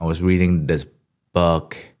was reading this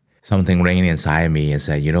book, something ringing inside me and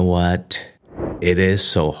said, you know what? It is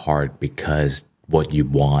so hard because what you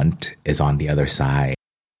want is on the other side.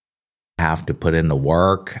 I have to put in the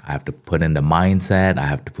work. I have to put in the mindset. I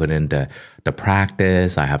have to put in the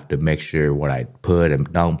practice. I have to make sure what I put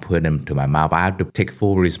and don't put into my mouth. I have to take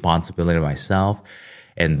full responsibility myself.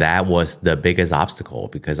 And that was the biggest obstacle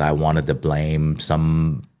because I wanted to blame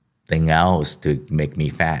something else to make me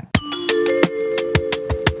fat.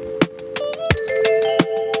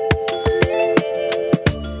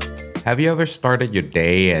 Have you ever started your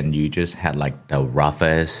day and you just had like the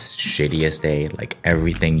roughest, shittiest day? Like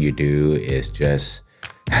everything you do is just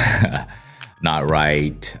not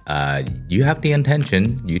right. You have the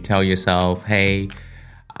intention. You tell yourself, hey,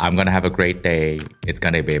 I'm going to have a great day. It's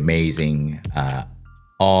going to be amazing.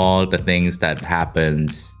 All the things that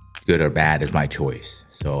happens, good or bad, is my choice.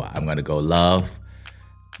 So I'm going to go love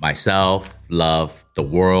myself, love the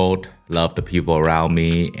world, love the people around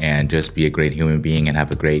me, and just be a great human being and have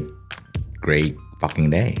a great fucking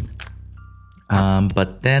day.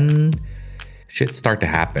 But then shit start to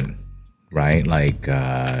happen, right? Like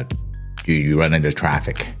you run into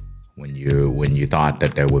traffic when you thought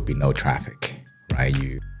that there would be no traffic, right?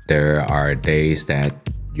 There are days that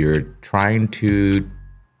you're trying to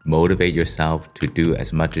motivate yourself to do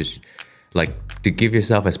as much as, like, to give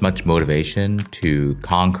yourself as much motivation to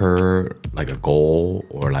conquer like a goal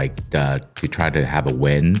or like to try to have a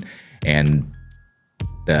win, and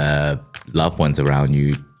the loved ones around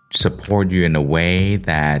you support you in a way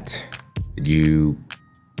that you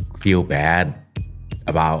feel bad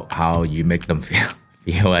about how you make them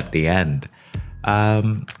feel at the end.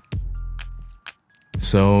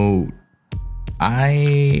 So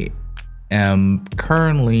I am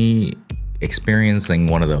currently experiencing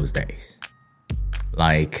one of those days.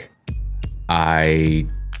 Like, I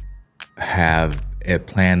have it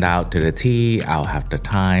planned out to the T. I'll have the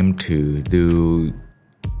time to do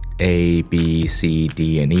A, B, C,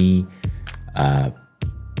 D, and E.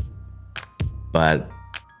 But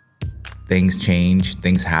things change,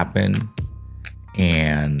 things happen.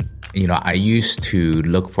 And, I used to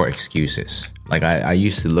look for excuses. Like I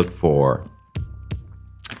used to look for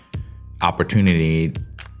opportunity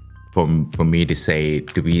for me to say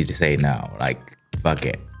no. Like, fuck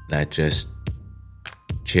it. Let's just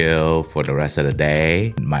chill for the rest of the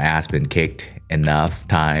day. My ass been kicked enough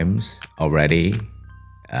times already.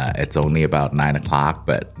 It's only about 9 o'clock,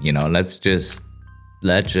 but let's just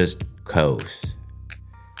coast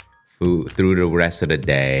through the rest of the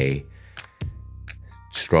day.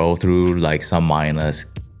 Stroll through like some mindless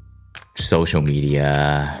social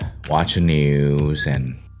media, watch the news,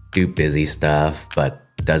 and do busy stuff, but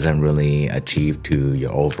doesn't really achieve to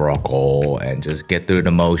your overall goal, and just get through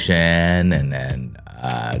the motion, and then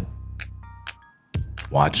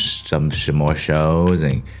watch some more shows,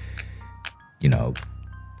 and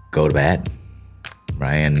go to bed,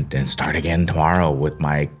 right? And start again tomorrow with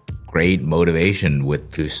my great motivation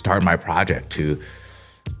to start my project, to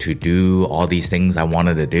do all these things I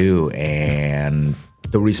wanted to do. And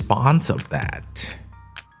the response of that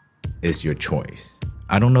is your choice.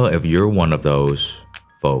 I don't know if you're one of those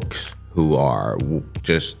folks who are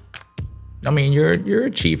just, you're an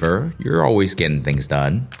achiever. You're always getting things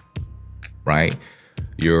done, right?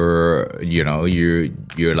 You're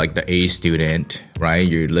like the A student, right?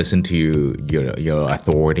 You listen to your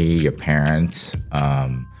authority, your parents.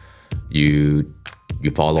 You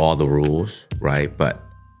follow all the rules, right? But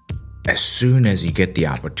as soon as you get the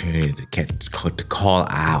opportunity to call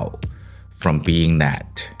out from being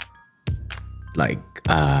that like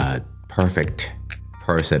perfect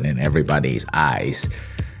person in everybody's eyes,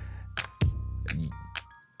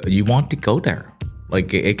 you want to go there.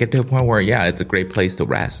 Like, it get to a point where, yeah, it's a great place to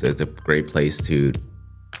rest. It's a great place to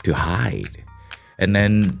hide. And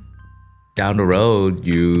then down the road,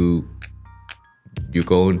 you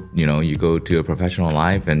go to a professional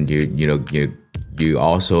life, and you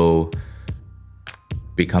also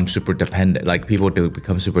become super dependent. Like, people do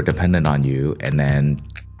become super dependent on you, and then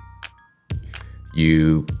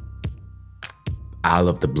you, out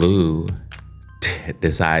of the blue,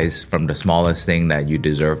 decides from the smallest thing that you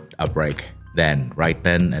deserve a break. Right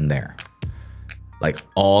then and there. Like,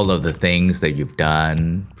 all of the things that you've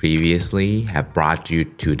done previously have brought you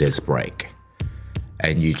to this break.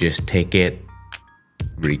 And you just take it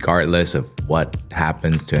regardless of what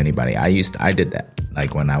happens to anybody. I did that.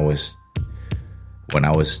 Like, when I was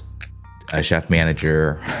a chef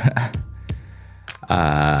manager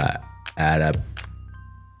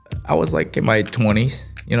I was like in my 20s,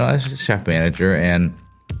 as a chef manager, and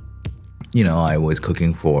I was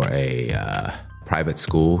cooking for a private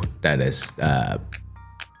school that is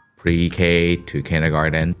pre-K to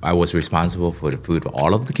kindergarten. I was responsible for the food for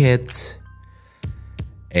all of the kids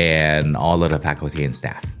and all of the faculty and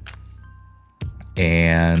staff.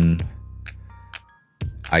 And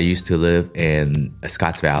I used to live in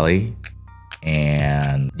Scotts Valley,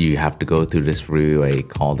 and you have to go through this freeway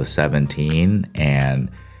called the 17.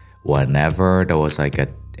 And whenever there was like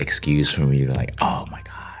an excuse for me to like, oh my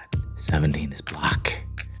God, 17 is blocked.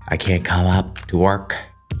 I can't come up to work.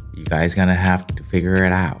 You guys gonna have to figure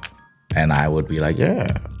it out. And I would be like, yeah,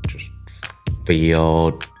 just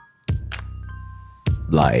feel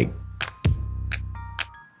like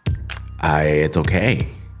it's okay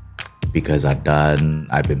because I've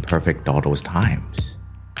been perfect all those times.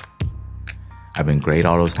 I've been great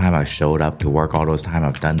all those times. I've showed up to work all those times.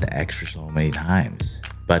 I've done the extra so many times.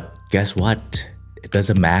 But guess what? It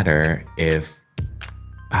doesn't matter if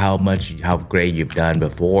how great you've done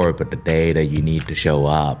before, but the day that you need to show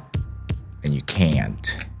up and you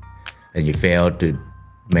can't, and you fail to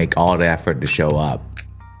make all the effort to show up,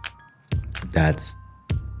 that's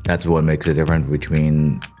what makes a difference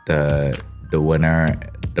between the winner,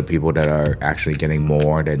 the people that are actually getting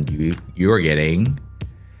more than you're getting,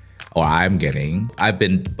 or I'm getting. I've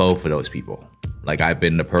been both of those people. Like, I've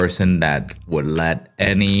been the person that would let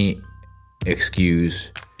any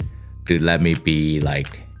excuse to let me be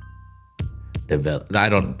like the villain. I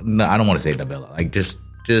don't want to say the villain. Like, just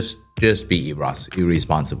be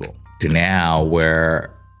irresponsible. To now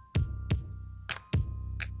where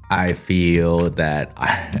I feel that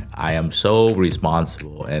I am so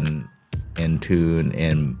responsible and in tune,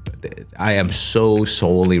 and I am so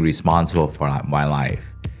solely responsible for my life.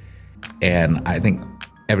 And I think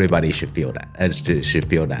everybody should feel that. Should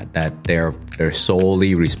feel that they're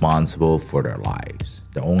solely responsible for their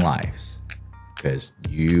own lives. Because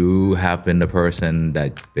you have been the person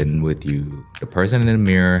that's been with you. The person in the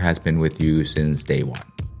mirror has been with you since day one.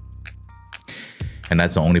 And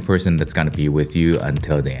that's the only person that's going to be with you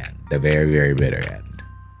until the end, the very, very bitter end.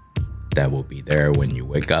 That will be there when you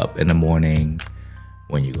wake up in the morning,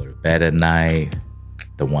 when you go to bed at night,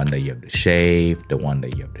 the one that you have to shave, the one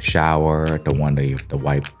that you have to shower, the one that you have to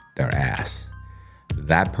wipe their ass.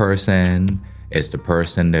 That person is the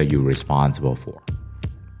person that you're responsible for.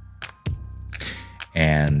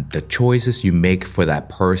 And the choices you make for that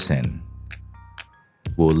person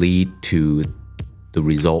will lead to the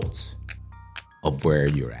results of where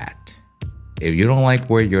you're at. If you don't like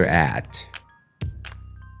where you're at,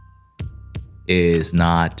 is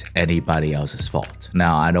not anybody else's fault.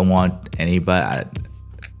 Now, I don't want anybody.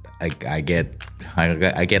 I get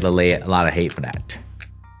a lot of hate for that.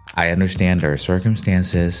 I understand there are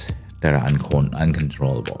circumstances that are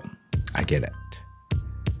uncontrollable. I get it.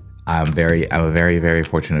 I'm a very, very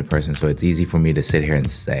fortunate person, so it's easy for me to sit here and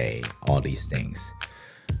say all these things.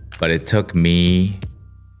 But it took me,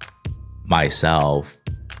 myself,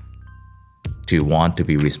 to want to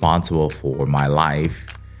be responsible for my life,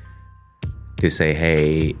 to say,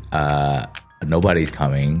 hey, nobody's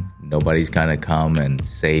coming. Nobody's gonna come and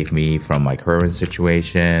save me from my current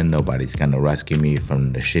situation. Nobody's gonna rescue me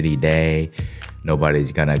from the shitty day.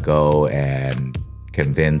 Nobody's gonna go and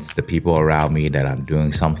convince the people around me that I'm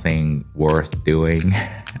doing something worth doing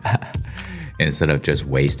instead of just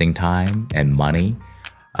wasting time and money.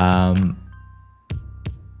 I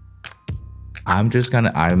just have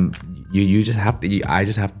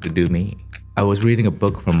to do me. I was reading a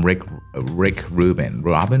book from Rick Rubin.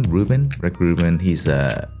 Rick Rubin, he's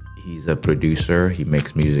a producer. He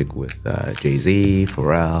makes music with Jay-Z,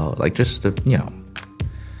 Pharrell, like just he's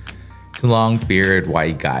a long beard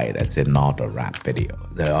white guy that's in all the rap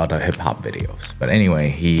videos, all the hip hop videos. But anyway,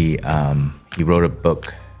 he wrote a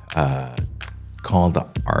book called The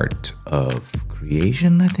Art of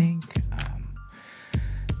Creation, I think.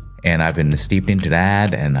 And I've been steeped into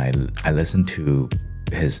that, and I listened to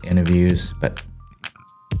his interviews. But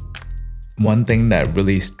one thing that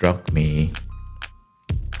really struck me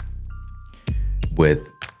with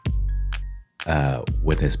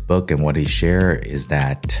his book and what he shared is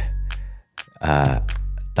that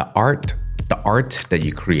the art that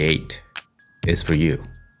you create is for you.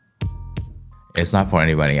 It's not for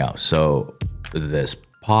anybody else. So this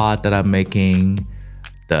pot that I'm making,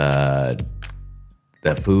 the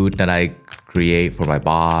food that I create for my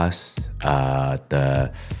boss,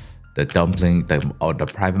 the dumpling, the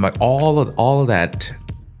private mic, all of that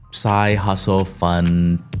side hustle,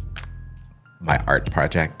 fun, my art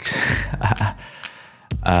projects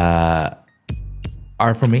are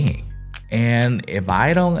for me. And if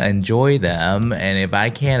I don't enjoy them, and if I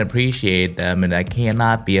can't appreciate them, and I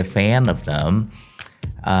cannot be a fan of them,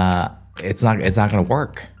 it's not gonna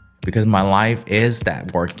work, because my life is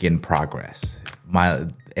that work in progress.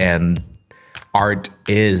 and art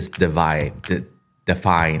is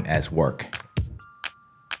defined as work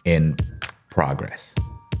in progress.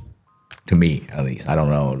 To me, at least. I don't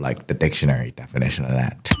know, like the dictionary definition of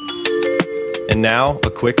that. And now, a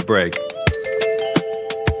quick break.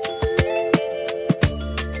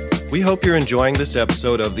 We hope you're enjoying this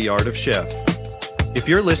episode of The Art of Chef. If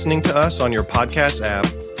you're listening to us on your podcast app,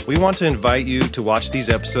 we want to invite you to watch these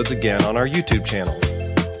episodes again on our YouTube channel.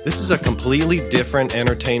 This is a completely different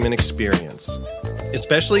entertainment experience.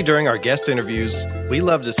 Especially during our guest interviews, we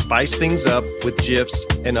love to spice things up with GIFs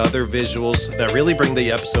and other visuals that really bring the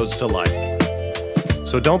episodes to life.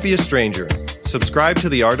 So don't be a stranger. Subscribe to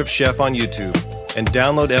The Art of Chef on YouTube and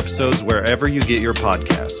download episodes wherever you get your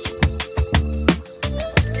podcasts.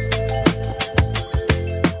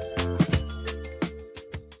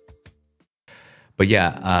 But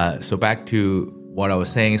yeah, so back to what I was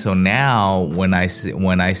saying. So now when I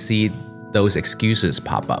see those excuses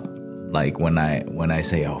pop up, like when I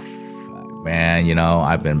say, oh, fuck, man, you know,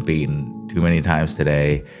 I've been beaten too many times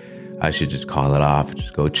today. I should just call it off,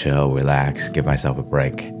 just go chill, relax, give myself a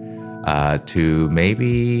break. To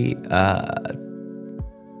maybe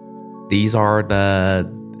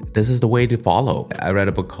this is the way to follow. I read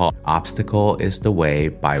a book called Obstacle is the Way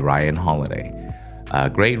by Ryan Holiday.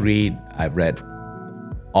 Great read. I've read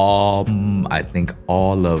I think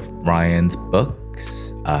all of Ryan's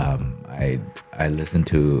books. I listen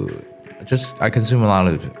to I consume a lot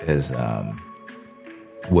of his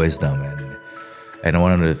wisdom, and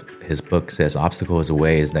one of his books says obstacle is a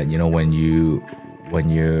way is that, you know, when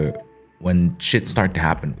shit start to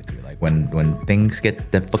happen with you, like when things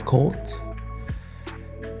get difficult,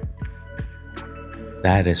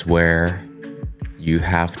 that is where you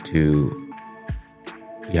have to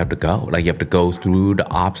go. Like, you have to go through the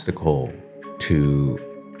obstacle to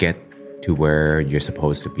get to where you're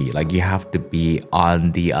supposed to be. Like, you have to be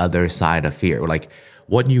on the other side of fear. Like,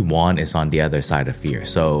 what you want is on the other side of fear.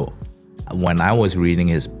 So when I was reading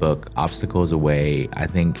his book, Obstacles Away, I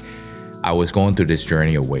think I was going through this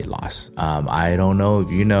journey of weight loss. I don't know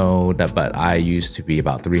if you know that, but I used to be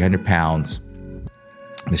about 300 pounds.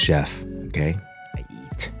 The chef, okay? I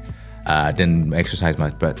eat. Didn't exercise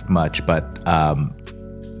much, but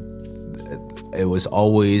it was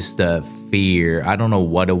always the fear. I don't know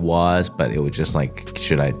what it was, but it was just like,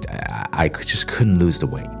 I just couldn't lose the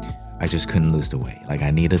weight. I just couldn't lose the weight. Like,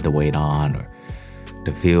 I needed the weight on, or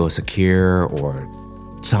to feel secure or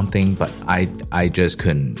something, but I just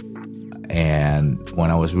couldn't. And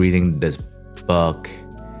when I was reading this book,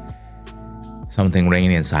 something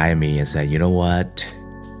rang inside me and said, you know what?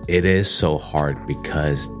 It is so hard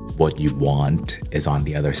because what you want is on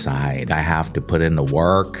the other side. I have to put in the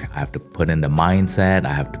work. I have to put in the mindset.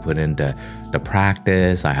 I have to put in the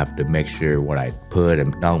practice. I have to make sure what I put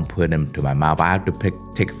and don't put into my mouth. I have to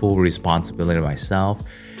take full responsibility myself.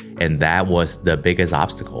 And that was the biggest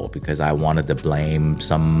obstacle, because I wanted to blame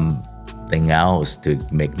something else to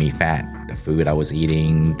make me fat. The food I was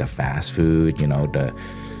eating, the fast food, you know,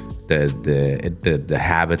 the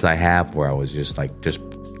habits I have where I was just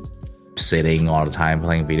sitting all the time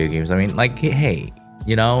playing video games. I mean, like, hey,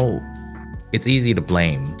 you know, it's easy to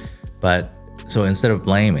blame, but so instead of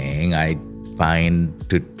blaming, I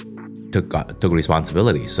took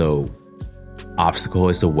responsibility. So obstacle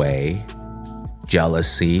is the way.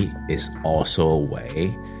 Jealousy is also a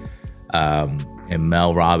way. In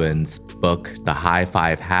Mel Robbins' book, The High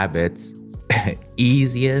Five Habits,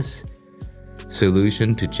 easiest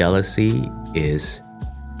solution to jealousy is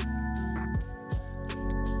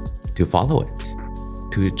to follow it,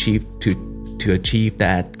 to achieve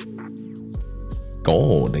that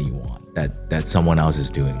goal that you want, that someone else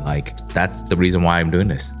is doing. Like, that's the reason why I'm doing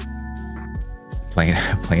this. Plain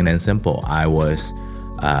and simple. I was,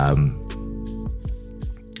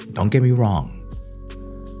 don't get me wrong,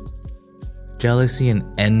 jealousy and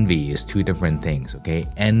envy is two different things, okay?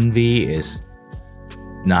 Envy is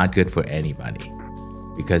not good for anybody,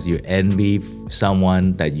 because you envy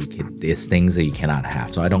someone that it's things that you cannot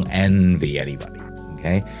have. So I don't envy anybody,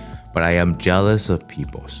 okay? But I am jealous of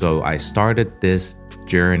people. So I started this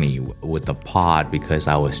journey with the pod because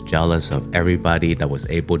I was jealous of everybody that was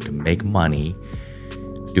able to make money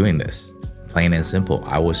doing this. Plain and simple.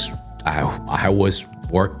 I was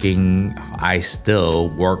working. I still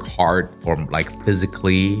work hard for, like,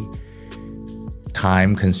 physically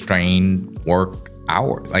time constrained work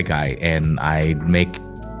hours.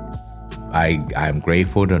 I'm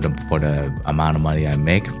grateful for the amount of money I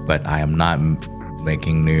make, but I am not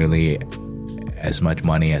making nearly as much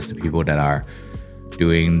money as the people that are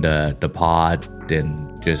doing the pod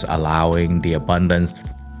and just allowing the abundance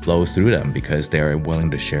flows through them because they're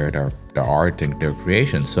willing to share their their art and their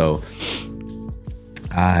creation. So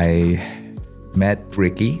I met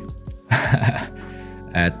Ricky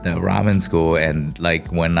at the ramen school, and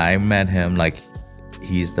like when I met him, like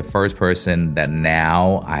he's the first person that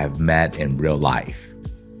now I've met in real life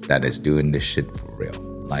that is doing this shit for real.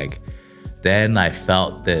 Like then I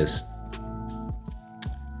felt this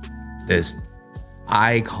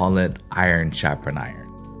I call it iron sharpen iron.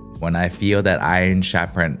 When I feel that iron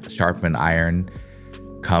sharpen iron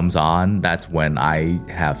comes on, that's when I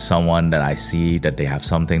have someone that I see that they have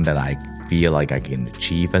something that I feel like I can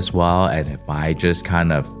achieve as well. And if I just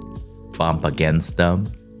kind of bump against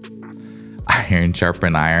them, iron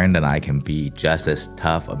sharpen iron, then I can be just as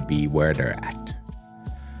tough and be where they're at.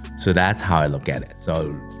 So that's how I look at it.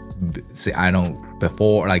 So see, I don't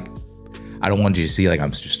want you to see like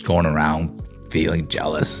I'm just going around feeling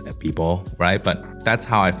jealous at people, right? But that's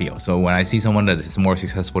how I feel. So when I see someone that is more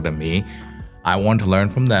successful than me, I want to learn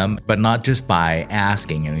from them, but not just by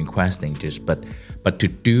asking and requesting, but to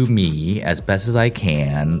do me as best as I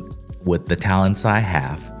can with the talents I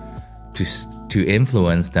have to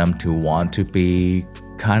influence them to want to be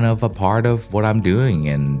kind of a part of what I'm doing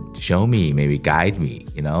and show me, maybe guide me,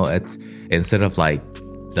 you know? It's instead of like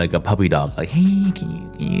a puppy dog, like, hey,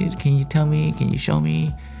 can you tell me, can you show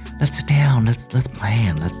me? Let's sit down, let's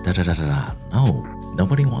plan, let's da-da-da-da-da. No,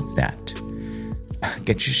 nobody wants that.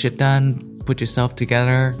 Get your shit done, put yourself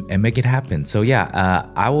together, and make it happen. So yeah,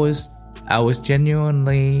 I was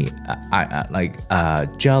genuinely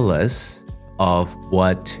jealous of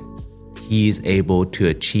what he's able to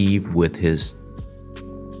achieve with his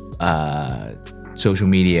social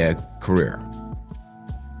media career.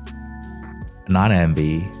 Not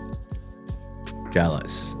envy,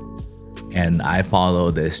 jealous. And I follow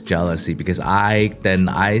this jealousy because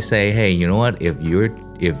I say, hey, you know what? If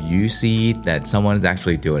you see that someone is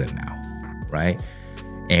actually doing it now, right?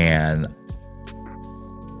 And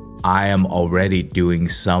I am already doing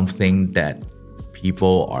something that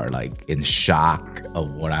people are like in shock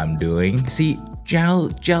of what I'm doing. See,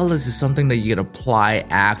 jealous is something that you can apply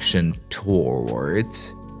action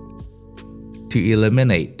towards to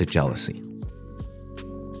eliminate the jealousy.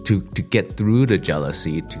 To get through the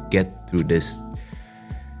jealousy, to get through this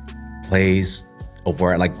place of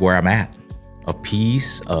where I'm at, a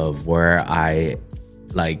piece of where I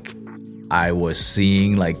was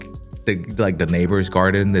seeing like the neighbor's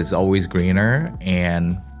garden is always greener,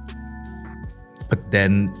 but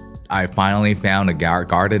then I finally found a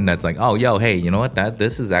garden that's like, oh, yo, hey, you know what?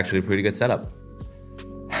 This is actually a pretty good setup.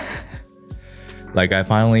 Like I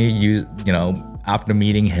finally used, after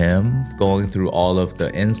meeting him, going through all of the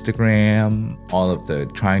Instagram, all of the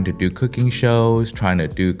trying to do cooking shows, trying to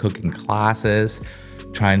do cooking classes,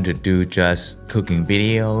 trying to do just cooking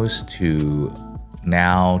videos to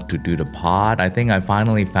now to do the pod. I think I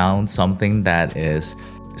finally found something that is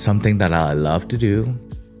something that I love to do.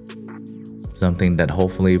 Something that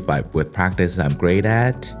hopefully with practice I'm great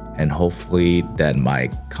at, and hopefully that my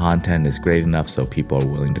content is great enough so people are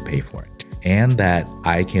willing to pay for it. And that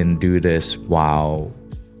I can do this while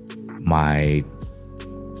my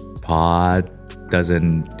pod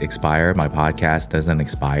doesn't expire, my podcast doesn't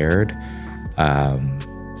expire,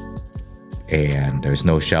 and there's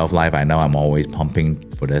no shelf life. I know I'm always pumping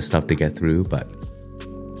for this stuff to get through, but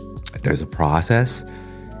there's a process,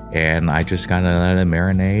 and I just gotta let it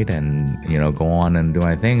marinate and go on and do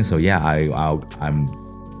my thing. So yeah, I'm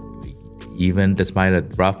even despite a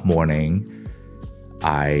rough morning,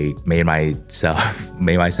 I made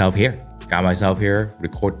myself here, got myself here,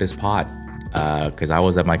 record this pod, because I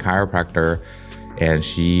was at my chiropractor, and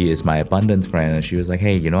she is my abundance friend, and she was like,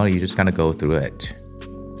 hey, you just gotta go through it.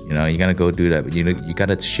 You gotta go do that. You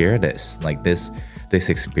gotta share this, like this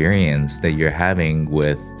experience that you're having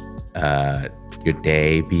with your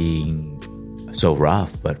day being so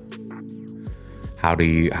rough, but how do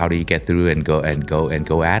you get through and go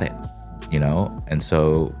at it, And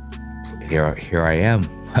so here I am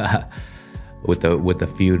with a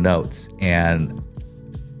few notes. And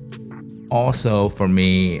also for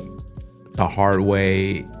me, the hard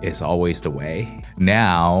way is always the way.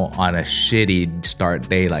 Now on a shitty start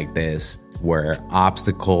day like this, where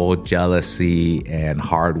obstacle, jealousy, and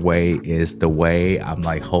hard way is the way, I'm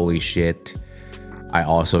like, holy shit. I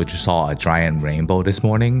also just saw a giant rainbow this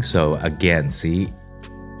morning. So again, see,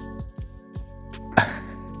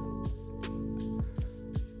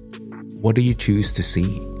 what do you choose to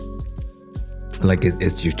see? Like,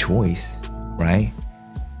 it's your choice, right?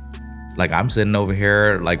 Like, I'm sitting over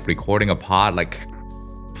here, like, recording a pod, like,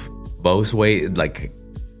 both ways, like,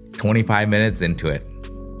 25 minutes into it.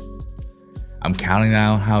 I'm counting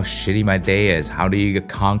down how shitty my day is. How do you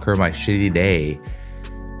conquer my shitty day?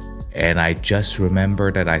 And I just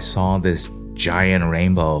remember that I saw this giant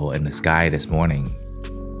rainbow in the sky this morning.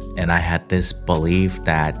 And I had this belief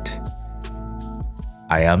that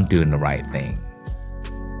I am doing the right thing.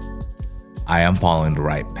 I am following the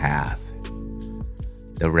right path.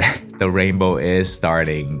 The rainbow is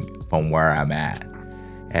starting from where I'm at.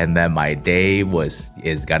 And then my day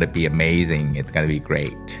is gotta be amazing. It's gonna be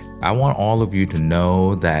great. I want all of you to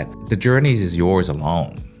know that the journey is yours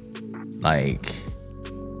alone. Like,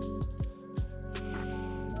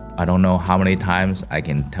 I don't know how many times I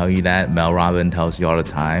can tell you that. Mel Robbins tells you all the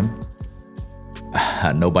time.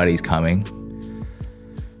 Nobody's coming.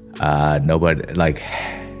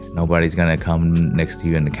 Nobody's gonna come next to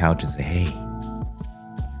you on the couch and say, hey,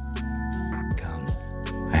 come.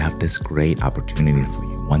 I have this great opportunity for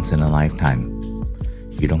you, once in a lifetime.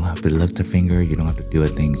 You don't have to lift a finger, you don't have to do a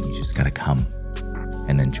thing, you just gotta come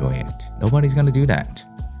and enjoy it. Nobody's gonna do that.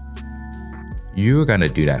 You're gonna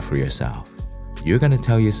do that for yourself. You're gonna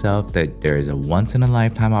tell yourself that there is a once in a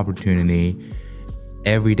lifetime opportunity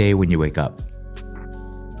every day when you wake up.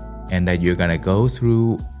 And that you're gonna go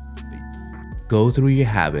through your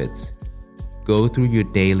habits, go through your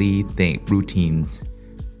daily routines,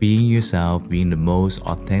 being yourself, being the most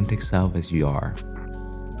authentic self as you are,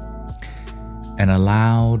 and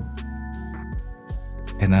allow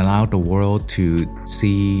the world to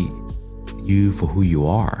see you for who you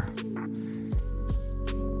are,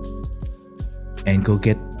 and go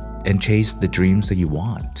get and chase the dreams that you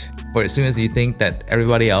want. For as soon as you think that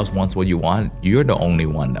everybody else wants what you want, you're the only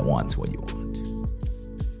one that wants what you want.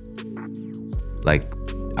 Like,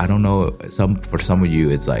 I don't know, for some of you,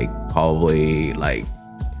 it's like probably like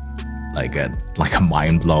a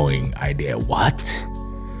mind-blowing idea. What?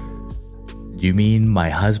 You mean my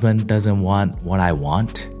husband doesn't want what I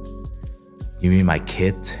want? You mean my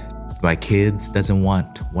kids doesn't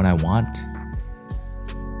want what I want?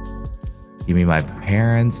 You mean my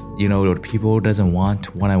parents, the people doesn't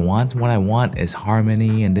want what I want? What I want is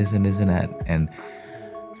harmony and this and this and that. And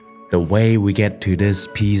the way we get to this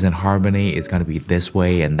peace and harmony is going to be this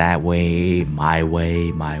way and that way, my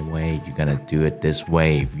way. You're going to do it this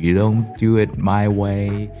way. If you don't do it my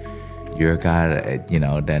way, you're gotta,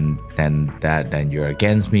 then you're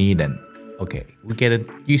against me. Then, okay, we get it.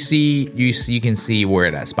 You can see where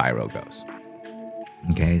that spiral goes.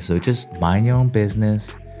 Okay, so just mind your own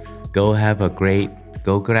business. Go have a great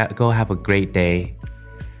day.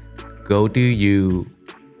 Go do you.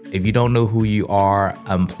 If you don't know who you are,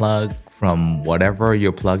 unplug from whatever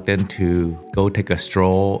you're plugged into. Go take a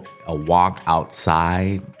stroll, a walk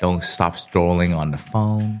outside. Don't stop strolling on the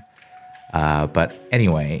phone. But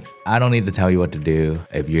anyway, I don't need to tell you what to do.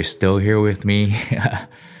 If you're still here with me,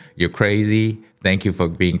 you're crazy. Thank you for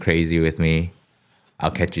being crazy with me.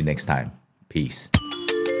 I'll catch you next time. Peace.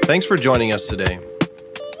 Thanks for joining us today.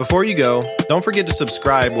 Before you go, don't forget to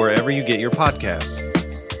subscribe wherever you get your podcasts.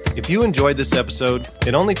 If you enjoyed this episode,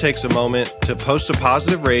 it only takes a moment to post a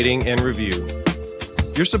positive rating and review.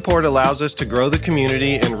 Your support allows us to grow the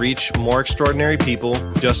community and reach more extraordinary people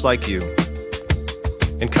just like you.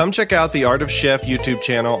 And come check out the Art of Chef YouTube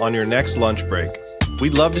channel on your next lunch break.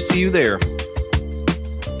 We'd love to see you there.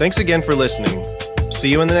 Thanks again for listening.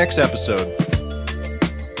 See you in the next episode.